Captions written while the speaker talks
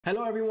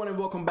Hello everyone and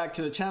welcome back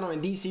to the channel. In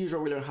this series where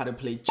we learn how to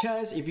play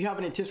chess. If you have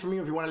any tips for me,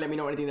 or if you want to let me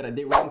know anything that I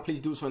did wrong, please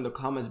do so in the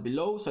comments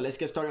below. So let's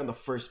get started on the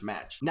first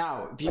match.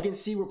 Now, if you can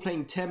see, we're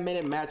playing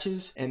 10-minute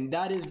matches, and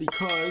that is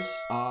because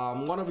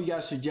one of you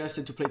guys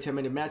suggested to play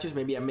 10-minute matches.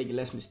 Maybe I'm making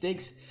less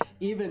mistakes,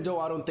 even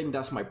though I don't think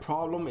that's my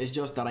problem. It's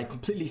just that I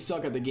completely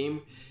suck at the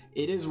game.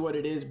 It is what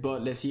it is,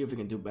 but let's see if we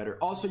can do better.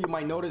 Also, you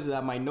might notice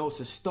that my nose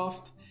is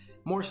stuffed,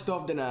 more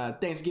stuffed than a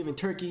Thanksgiving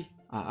turkey.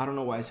 I don't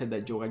know why I said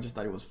that joke. I just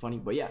thought it was funny.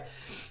 But yeah,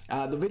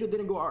 the video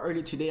didn't go out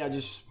early today. I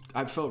just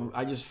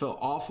felt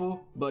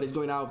awful. But it's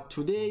going out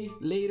today,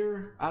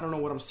 later. I don't know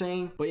what I'm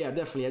saying. But yeah,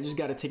 definitely. I just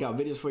gotta take out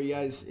videos for you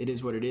guys. It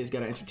is what it is.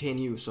 Gotta entertain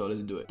you. So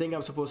let's do it. I think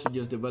I'm supposed to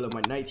just develop my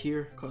knight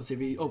here, because if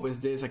he opens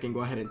this, I can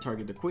go ahead and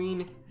target the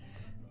queen.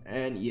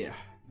 And yeah,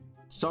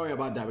 sorry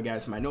about that,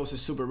 guys. My nose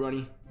is super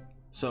runny.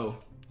 So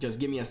just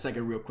give me a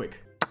second real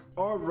quick.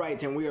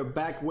 Alright, and we are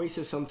back.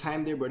 Wasted some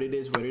time there, but it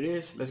is what it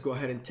is. Let's go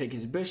ahead and take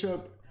his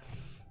bishop.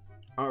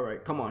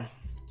 Alright, come on.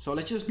 So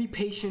let's just be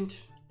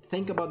patient.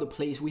 Think about the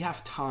plays. We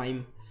have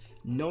time.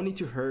 No need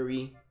to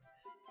hurry.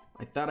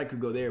 I thought I could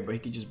go there, but he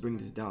could just bring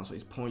this down, so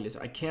it's pointless.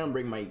 I can't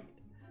bring my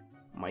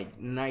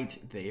knight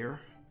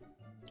there.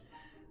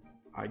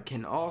 I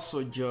can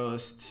also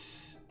just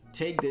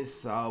take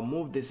this out,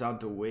 move this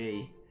out the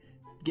way,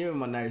 give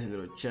him a nice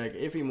little check.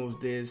 If he moves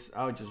this,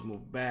 I'll just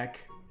move back.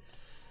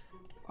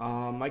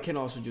 I can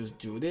also just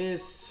do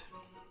this.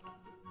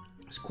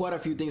 There's quite a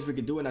few things we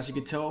could do, and as you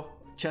can tell,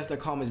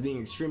 chess.com is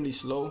being extremely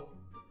slow.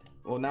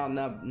 Well, now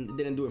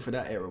didn't do it for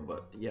that arrow,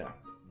 but yeah.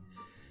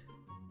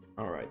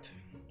 Alright,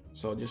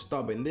 so just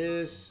stopping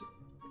this,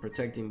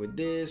 protecting with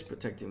this,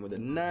 protecting with the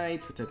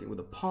knight, protecting with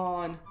the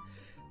pawn.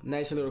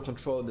 Nice little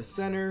control of the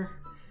center.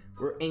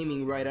 We're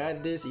aiming right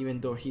at this, even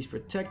though he's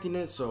protecting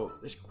it. So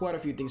there's quite a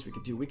few things we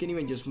could do. We can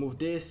even just move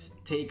this,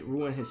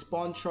 ruin his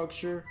pawn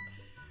structure.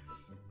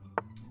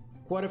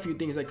 Quite a few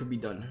things that could be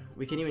done.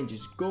 We can even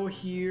just go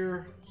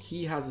here.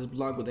 He has his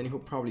block, but then he'll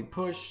probably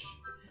push.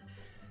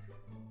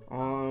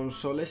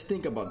 So let's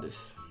think about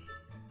this.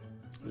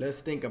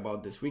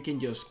 We can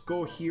just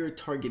go here,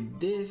 target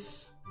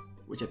this,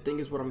 which I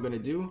think is what I'm gonna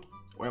do.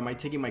 Or am I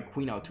taking my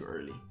queen out too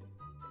early?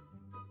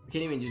 We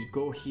can even just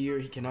go here.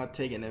 He cannot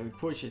take, and then we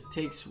push. It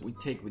takes. We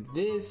take with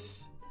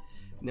this,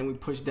 and then we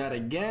push that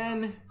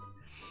again.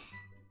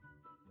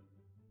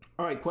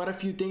 All right, quite a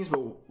few things, but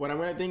what I'm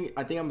gonna think,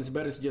 I think it's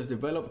better to just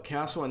develop a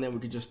castle, and then we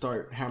could just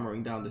start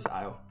hammering down this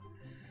aisle.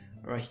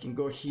 All right, he can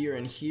go here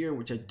and here,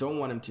 which I don't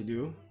want him to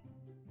do.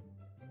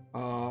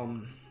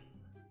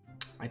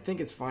 I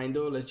think it's fine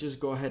though. Let's just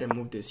go ahead and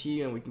move this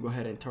here, and we can go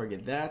ahead and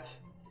target that.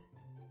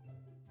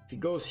 If he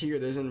goes here,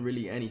 there isn't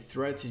really any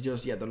threats. It's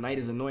just, yeah, the knight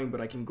is annoying,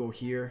 but I can go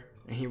here,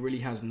 and he really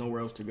has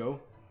nowhere else to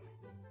go.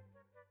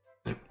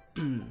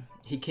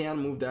 He can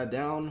move that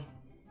down.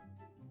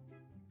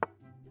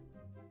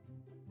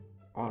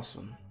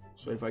 Awesome.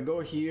 So if I go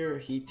here,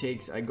 he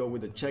takes, I go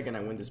with a check, and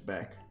I win this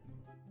back.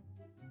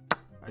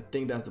 I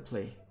think that's the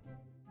play.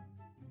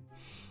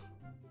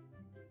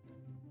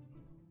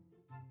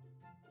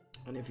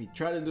 And if he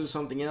tries to do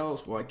something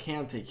else, well, I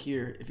can't take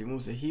here. If he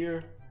moves it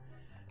here,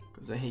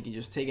 because then he can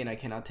just take it and I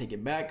cannot take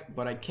it back.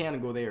 But I can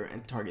go there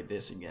and target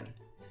this again.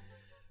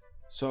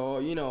 So,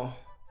 you know,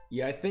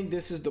 yeah, I think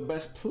this is the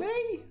best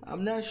play.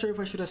 I'm not sure if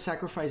I should have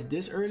sacrificed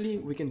this early.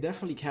 We can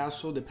definitely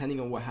castle depending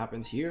on what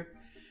happens here.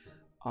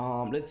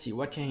 Let's see,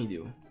 what can he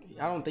do?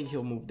 I don't think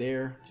he'll move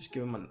there. Just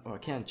give him an, oh, I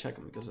can't check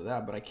him because of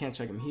that, but I can't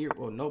check him here.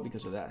 Oh, no,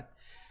 because of that.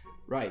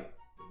 Right.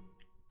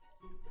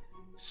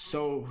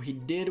 So he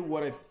did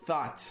what I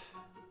thought.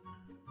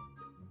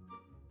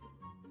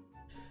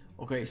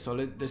 Okay, so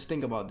let's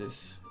think about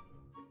this.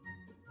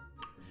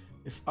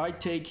 If I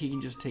take, he can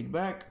just take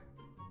back.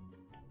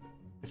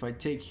 If I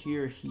take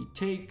here, he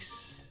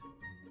takes.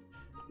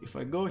 If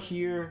I go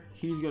here,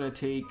 he's gonna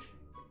take.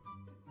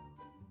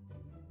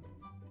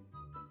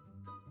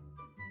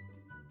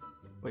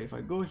 Wait, if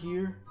I go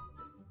here,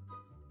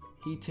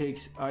 he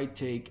takes, I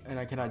take, and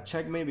I cannot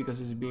checkmate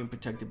because it's being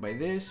protected by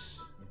this.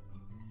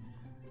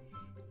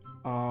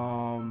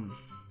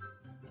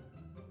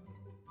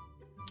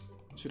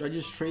 Should I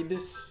just trade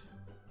this?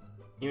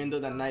 Even though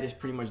that knight is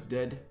pretty much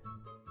dead.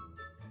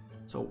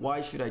 So why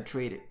should I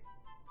trade it?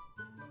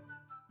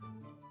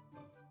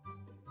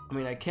 I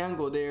mean, I can't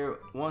go there.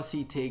 Once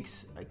he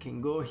takes, I can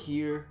go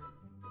here.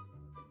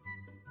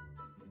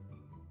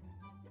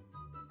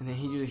 And then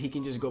he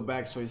can just go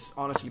back. So it's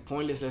honestly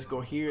pointless. Let's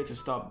go here to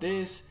stop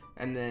this.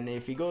 And then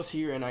if he goes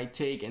here and I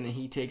take and then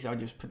he takes, I'll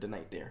just put the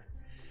knight there.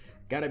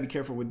 Gotta be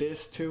careful with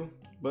this too.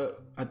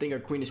 But I think our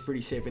queen is pretty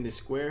safe in this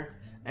square.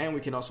 And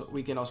we can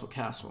also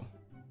castle.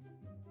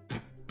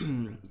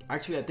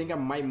 Actually, I think I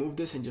might move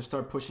this and just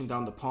start pushing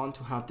down the pawn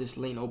to have this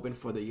lane open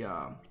for the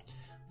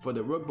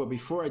rook. But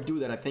before I do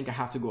that, I think I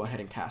have to go ahead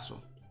and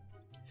castle,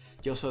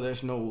 just so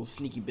there's no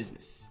sneaky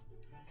business.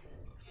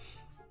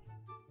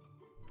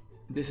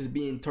 This is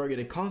being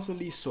targeted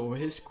constantly, so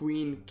his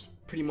queen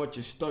pretty much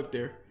is stuck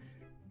there.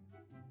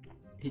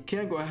 He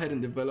can go ahead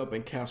and develop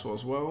and castle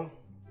as well.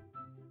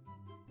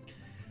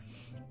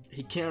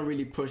 He can't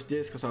really push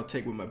this because I'll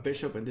take with my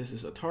bishop, and this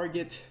is a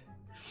target.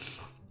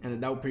 and then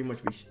that would pretty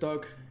much be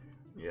stuck.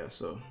 Yeah,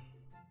 so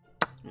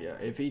yeah,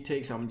 if he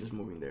takes, I'm just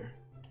moving there.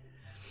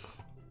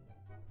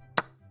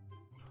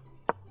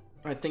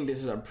 I think this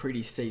is a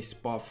pretty safe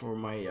spot for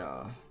my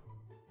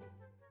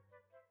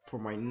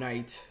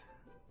knight.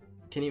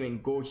 Can't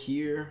even go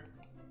here,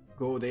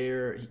 go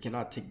there. He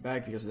cannot take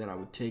back because then I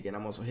would take, and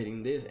I'm also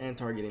hitting this and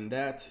targeting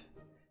that.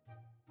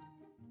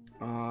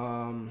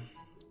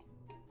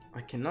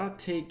 I cannot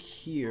take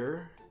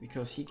here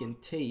because he can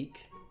take,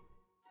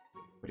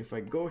 but if I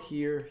go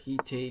here, he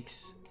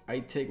takes, I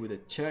take with a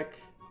check.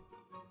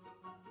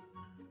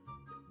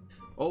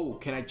 Oh,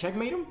 can I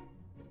checkmate him?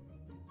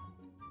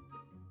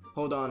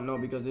 Hold on, no,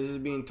 because this is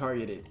being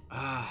targeted.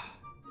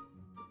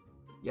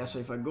 Yeah, so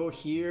if I go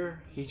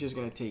here, he's just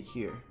gonna take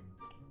here.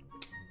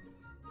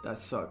 That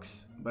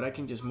sucks, but I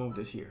can just move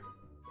this here.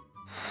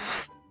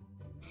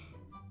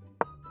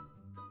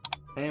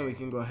 And we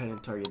can go ahead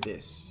and target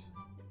this.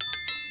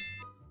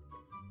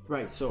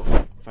 Right, so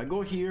if I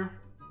go here,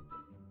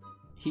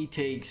 he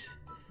takes,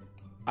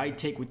 I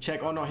take with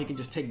check. Oh no, he can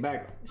just take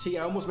back. See,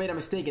 I almost made a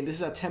mistake, and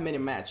this is a 10-minute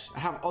match. I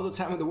have all the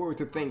time in the world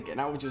to think, and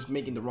I was just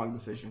making the wrong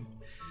decision.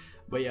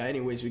 But yeah,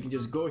 anyways, we can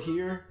just go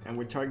here, and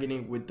we're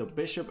targeting with the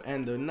bishop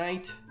and the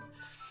knight.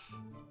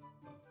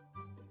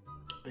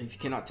 If you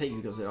cannot take,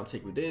 because then I'll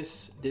take with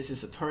this. This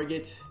is a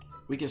target.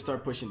 We can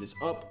start pushing this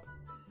up.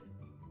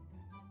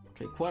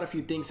 Okay, quite a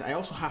few things. I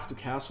also have to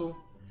castle.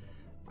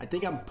 I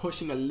think I'm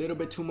pushing a little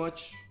bit too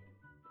much.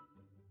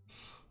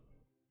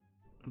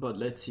 But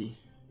let's see.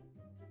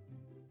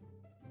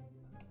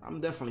 I'm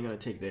definitely gonna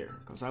take there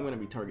because I'm gonna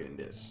be targeting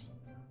this.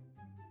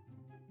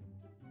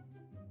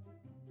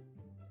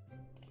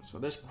 So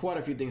there's quite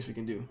a few things we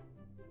can do.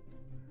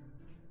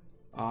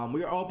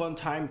 We are up on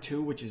time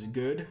too, which is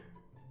good.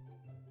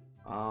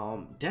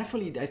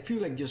 Definitely, I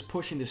feel like just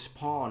pushing this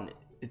pawn,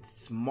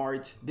 it's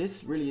smart.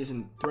 This really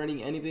isn't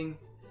threatening anything.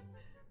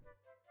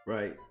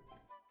 Right.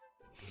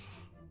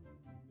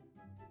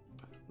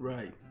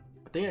 Right.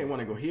 I think I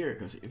want to go here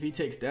because if he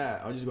takes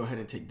that, I'll just go ahead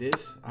and take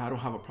this. I don't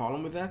have a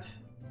problem with that.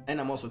 And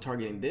I'm also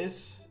targeting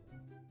this.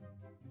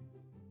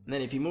 And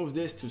then if he moves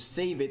this to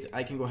save it,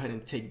 I can go ahead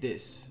and take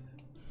this.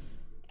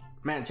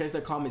 Man,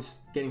 chess.com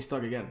is getting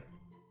stuck again.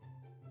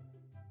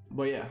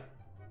 But yeah,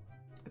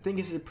 I think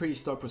this is a pretty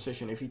stuck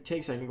position. If he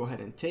takes, I can go ahead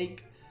and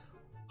take.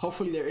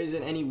 Hopefully there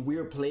isn't any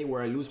weird play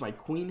where I lose my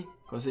queen,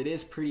 because it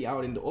is pretty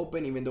out in the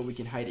open, even though we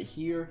can hide it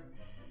here.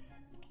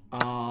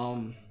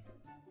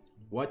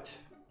 What?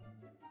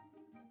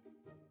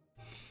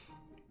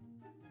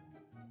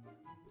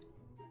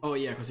 Oh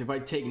yeah, because if I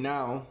take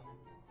now,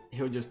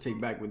 he'll just take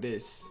back with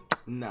this.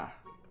 Nah,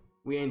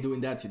 we ain't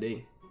doing that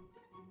today.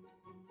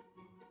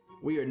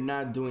 We are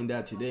not doing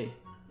that today.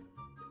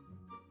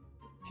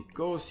 If it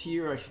goes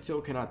here, I still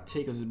cannot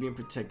take because it's being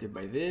protected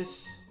by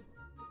this.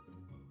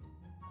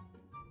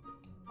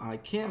 I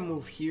can't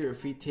move here.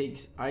 If he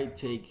takes, I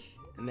take,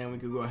 and then we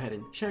could go ahead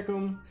and check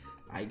him.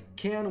 I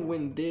can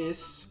win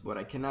this, but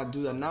I cannot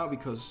do that now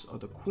because of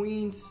the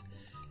queens.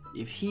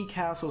 If he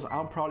castles,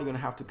 I'm probably gonna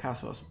have to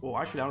castle us. Well,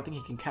 actually, I don't think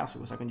he can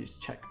castle us. I can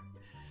just check.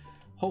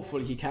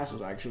 Hopefully he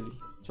castles actually,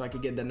 so I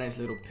can get that nice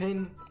little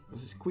pin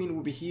because his queen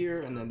will be here,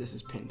 and then this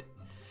is pinned.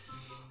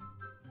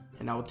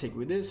 And I will take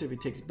with this. If he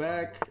takes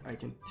back, I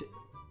can.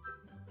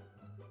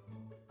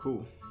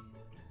 Cool.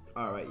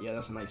 All right, yeah,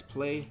 that's a nice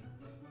play.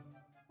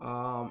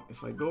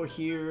 If I go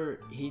here,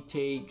 he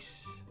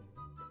takes,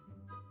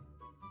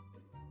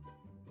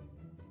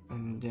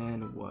 and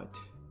then what?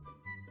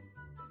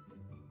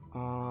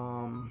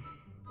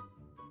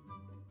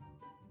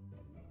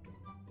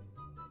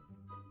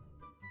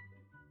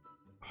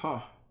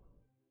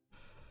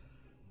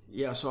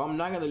 Yeah, so I'm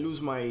not gonna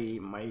lose my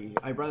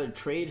I'd rather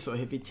trade. So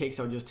if he takes,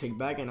 I'll just take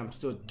back, and I'm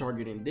still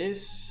targeting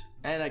this.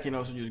 And I can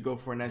also just go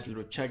for a nice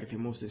little check if he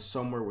moves this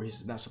somewhere where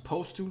he's not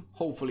supposed to.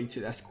 Hopefully to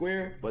that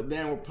square. But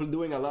then we're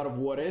doing a lot of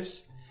what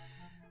ifs.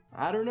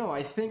 I don't know.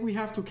 I think we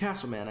have to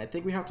castle, man. I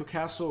think we have to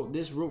castle.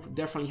 This rook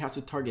definitely has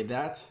to target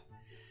that.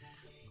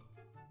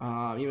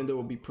 Even though it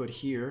will be put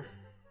here.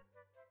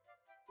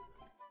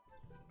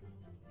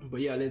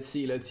 But yeah, let's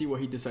see what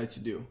he decides to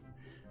do.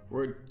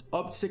 We're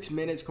up 6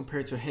 minutes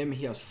compared to him.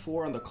 He has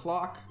 4 on the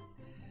clock.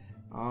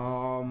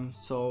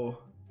 So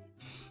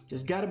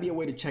there's got to be a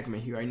way to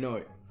checkmate here. I know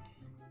it.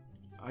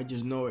 I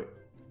just know it,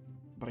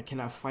 but I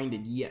cannot find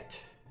it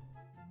yet.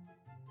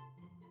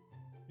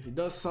 If he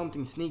does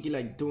something sneaky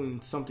like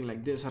doing something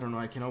like this, I don't know,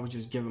 I can always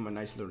just give him a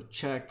nice little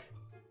check.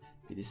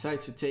 If he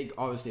decides to take,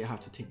 obviously I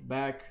have to take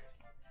back.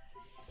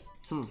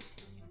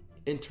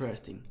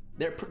 Interesting.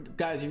 There,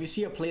 guys, if you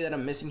see a play that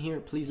I'm missing here,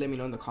 please let me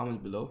know in the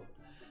comments below,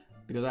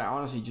 because I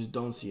honestly just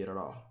don't see it at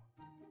all.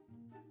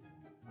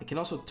 I can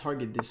also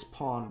target this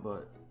pawn,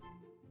 but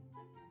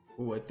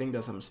oh, I think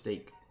that's a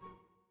mistake.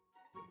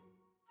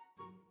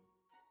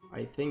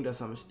 I think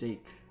that's a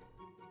mistake.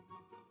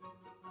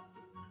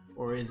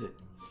 Or is it?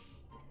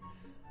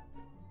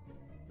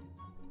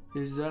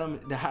 Is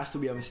that that has to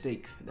be a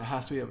mistake. That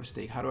has to be a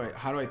mistake. How do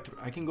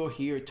I can go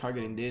here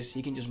targeting this.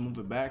 He can just move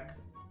it back.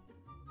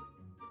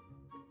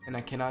 And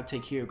I cannot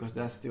take here because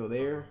that's still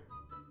there.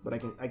 But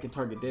I can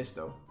target this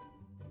though.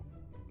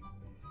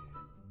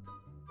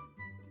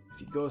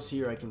 he goes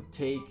here, I can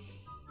take.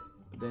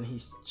 But then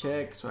he's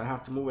checked, so I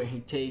have to move it. He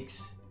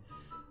takes.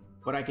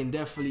 But I can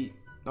definitely.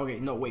 Okay,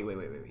 no, wait.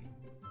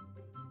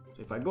 So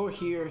if I go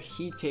here,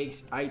 he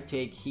takes, I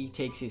take, he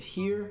takes his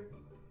here.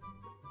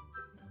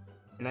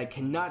 And I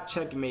cannot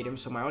checkmate him,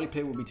 so my only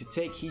play will be to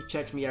take. He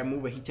checks me, I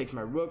move it, he takes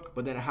my rook.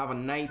 But then I have a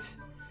knight.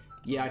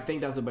 Yeah, I think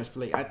that's the best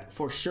play.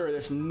 For sure,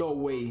 there's no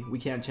way we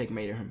can't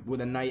checkmate him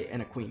with a knight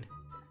and a queen.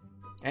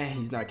 And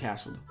he's not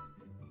castled.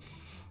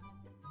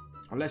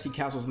 Unless he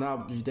castles now,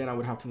 then I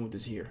would have to move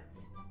this here.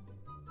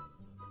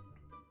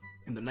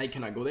 And the knight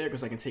cannot go there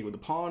because I can take with the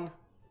pawn.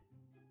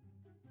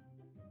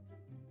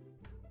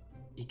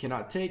 He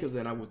cannot take because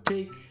then I would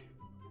take.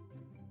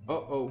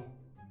 Uh-oh.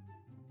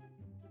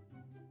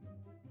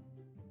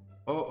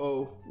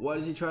 What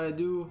is he trying to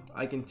do?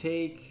 I can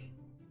take.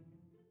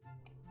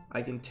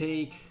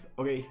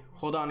 Okay,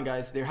 hold on,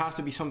 guys. There has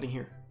to be something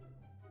here.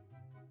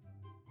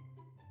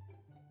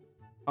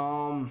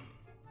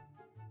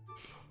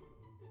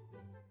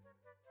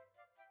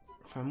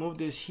 If I move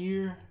this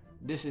here,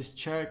 this is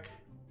check.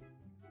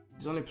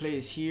 His only play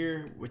is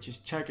here, which is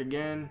check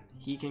again.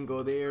 He can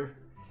go there.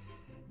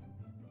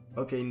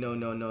 Okay,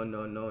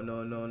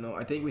 no.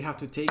 I think we have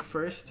to take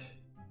first.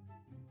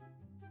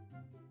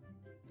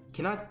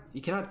 He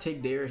cannot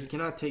take there. He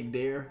cannot take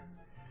there.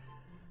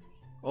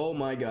 Oh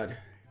my god.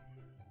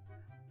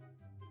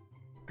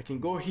 I can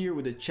go here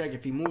with a check.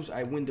 If he moves,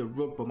 I win the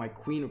rook, but my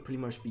queen will pretty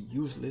much be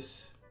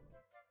useless.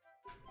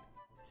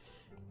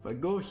 If I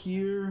go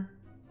here,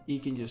 he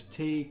can just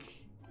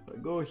take. If I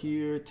go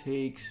here,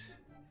 takes.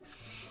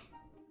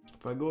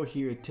 If I go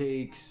here, it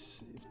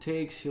takes. If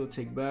takes, he'll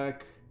take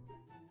back.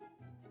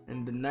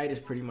 And the knight is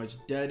pretty much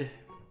dead.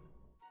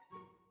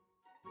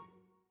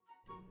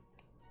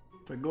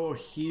 If I go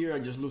here, I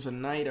just lose a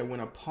knight. I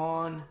win a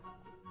pawn.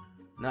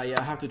 Now, yeah,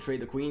 I have to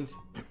trade the queens.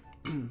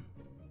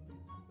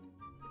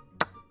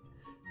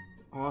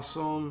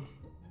 Awesome.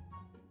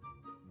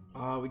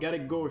 We gotta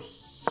go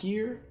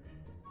here.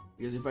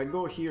 Because if I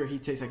go here, he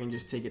takes, I can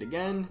just take it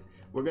again.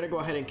 We're gonna go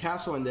ahead and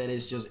castle, and then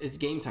it's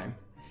game time.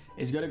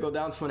 It's gonna go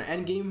down to an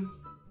end game.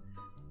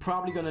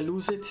 Probably gonna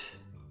lose it.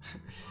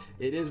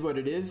 It is what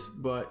it is,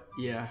 but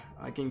yeah,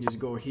 I can just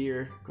go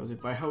here. Because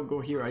if I go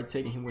here, I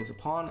take and he wins a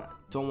pawn.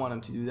 Don't want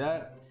him to do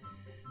that.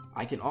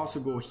 I can also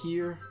go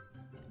here.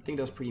 I think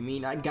that's pretty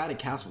mean. I gotta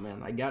castle,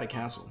 man. I gotta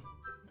castle.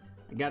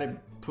 I gotta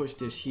push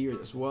this here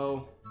as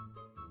well.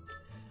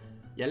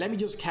 Yeah, let me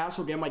just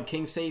castle, get my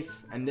king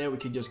safe, and then we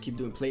can just keep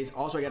doing plays.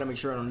 Also, I gotta make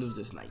sure I don't lose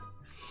this knight.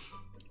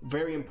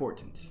 Very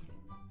important.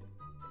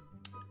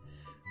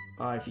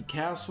 If he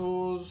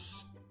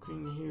castles,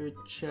 queen here,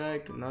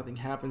 check. Nothing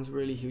happens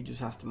really. He just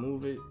has to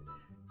move it.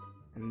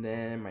 And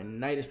then my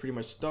knight is pretty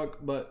much stuck,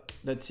 but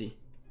let's see.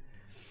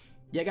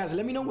 Yeah, guys,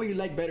 let me know what you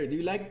like better. Do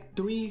you like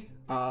 3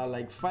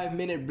 like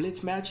 5-minute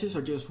blitz matches,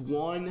 or just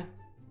 1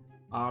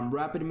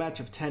 rapid match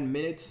of 10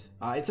 minutes?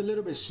 It's a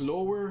little bit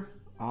slower.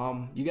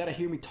 You gotta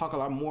hear me talk a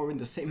lot more in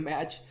the same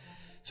match,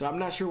 so I'm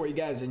not sure what you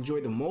guys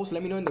enjoy the most.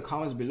 Let me know in the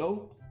comments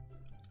below,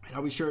 and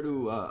I'll be sure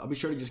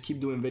to just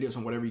keep doing videos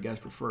on whatever you guys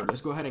prefer.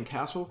 Let's go ahead and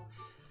castle.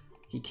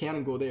 He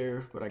can go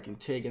there, but I can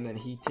take, and then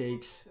he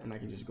takes, and I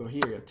can just go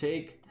here. I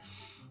take,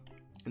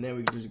 and then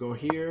we can just go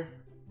here.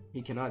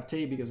 He cannot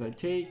take because I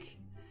take.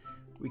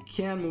 We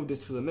can move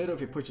this to the middle. If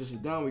he pushes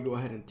it down, we go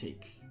ahead and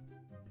take.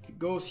 If he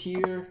goes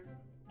here,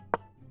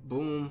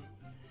 boom.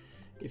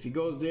 If he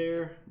goes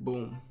there,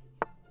 boom.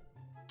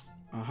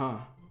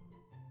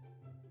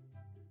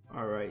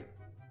 All right.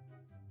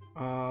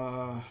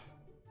 I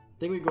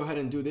think we go ahead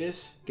and do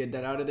this. Get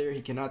that out of there.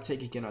 He cannot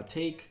take. He cannot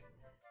take.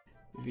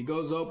 If he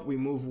goes up, we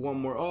move 1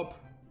 more up.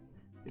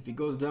 If he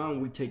goes down,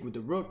 we take with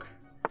the rook.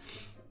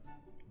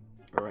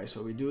 All right.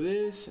 So we do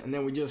this, and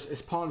then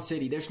it's pawn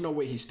city. There's no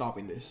way he's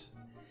stopping this,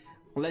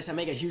 unless I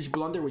make a huge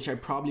blunder, which I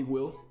probably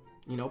will.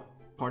 You know,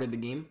 part of the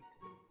game.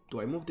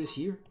 Do I move this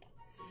here?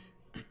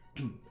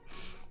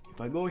 If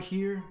I go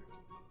here.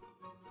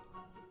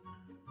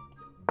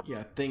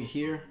 Yeah, I think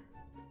here.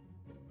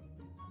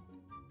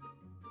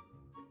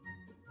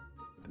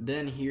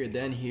 Then here,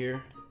 then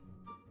here.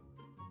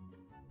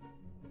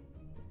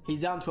 He's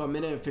down to 1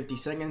 minute and 50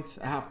 seconds.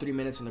 I have 3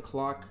 minutes on the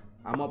clock.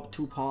 I'm up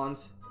 2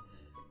 pawns.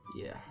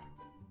 Yeah.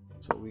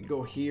 So we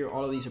go here.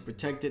 All of these are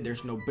protected.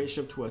 There's no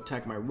bishop to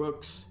attack my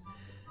rooks.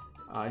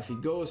 If he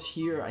goes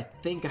here, I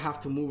think I have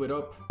to move it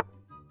up.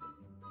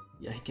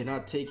 Yeah, he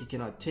cannot take. He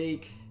cannot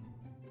take.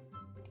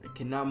 I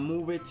cannot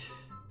move it.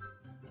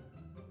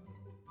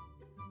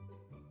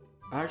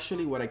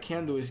 Actually, what I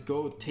can do is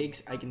go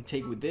takes. I can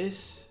take with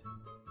this.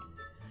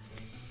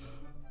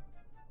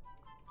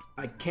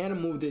 I can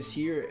move this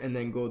here and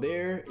then go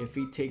there. If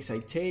he takes, I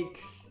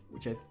take,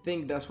 which I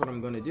think that's what I'm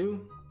gonna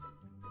do.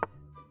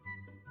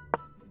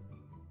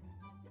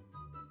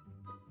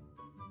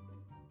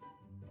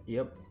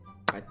 Yep.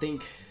 I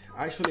think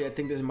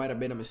this might have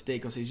been a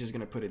mistake because he's just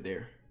gonna put it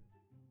there.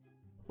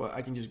 But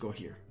I can just go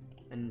here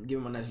and give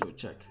him a nice little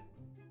check.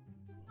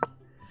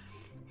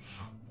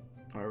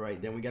 All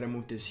right, then we gotta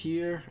move this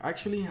here.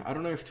 Actually, I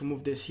don't know if to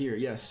move this here.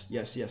 Yes.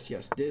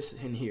 This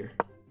in here.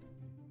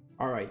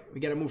 All right, we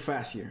gotta move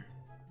fast here.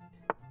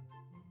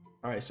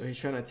 Alright, so he's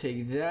trying to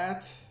take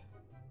that.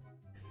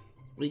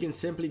 We can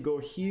simply go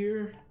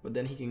here, but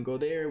then he can go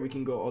there. We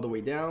can go all the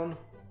way down.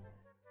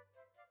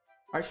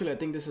 Actually, I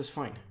think this is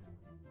fine.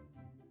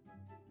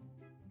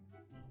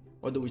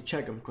 Or do we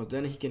check him? Because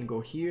then he can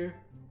go here.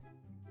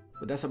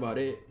 But that's about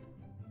it.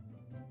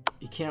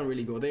 He can't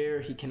really go there.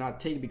 He cannot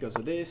take because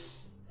of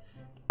this.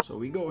 So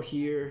we go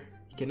here.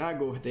 He cannot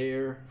go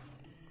there.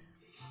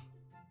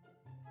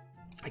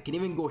 I can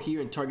even go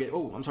here and target.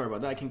 Oh, I'm sorry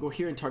about that. I can go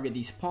here and target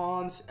these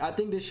pawns. I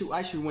think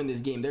I should win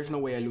this game. There's no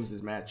way I lose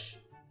this match.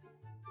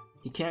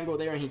 He can't go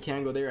there and he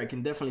can't go there. I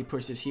can definitely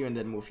push this here and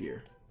then move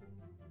here.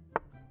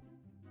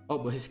 Oh,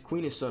 but his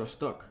queen is sort of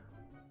stuck.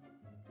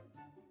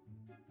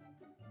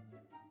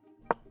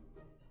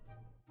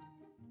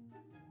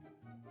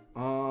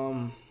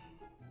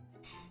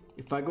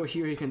 If I go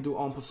here, he can do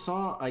en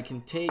passant. I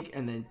can take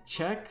and then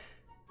check.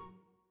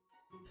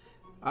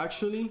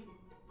 Actually,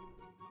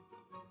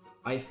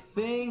 I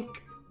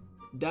think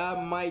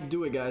that might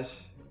do it,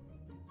 guys.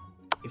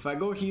 If I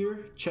go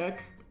here,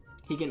 check.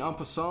 He can en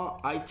passant.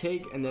 I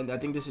take, and then I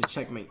think this is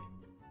checkmate.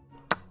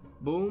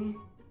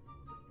 Boom.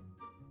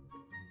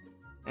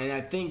 And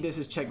I think this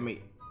is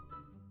checkmate.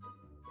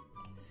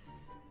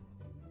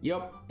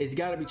 Yup, it's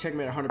gotta be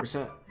checkmate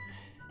 100%.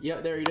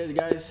 Yep, there it is,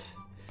 guys.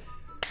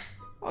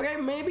 Okay,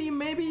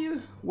 maybe,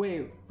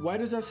 wait, why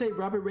does that say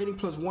rapid rating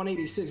plus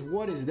 186?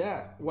 What is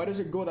that? Why does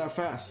it go that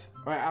fast?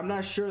 All right, I'm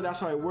not sure that's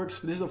how it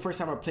works. This is the first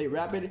time I played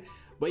rapid.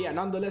 But yeah,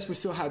 nonetheless, we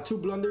still had 2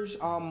 blunders.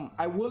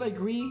 I will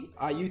agree,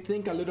 you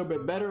think a little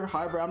bit better.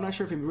 However, I'm not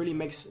sure if it really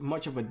makes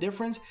much of a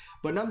difference.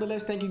 But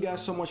nonetheless, thank you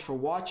guys so much for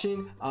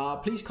watching.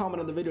 Please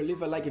comment on the video,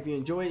 leave a like if you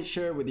enjoy it,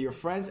 share it with your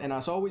friends. And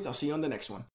as always, I'll see you on the next one.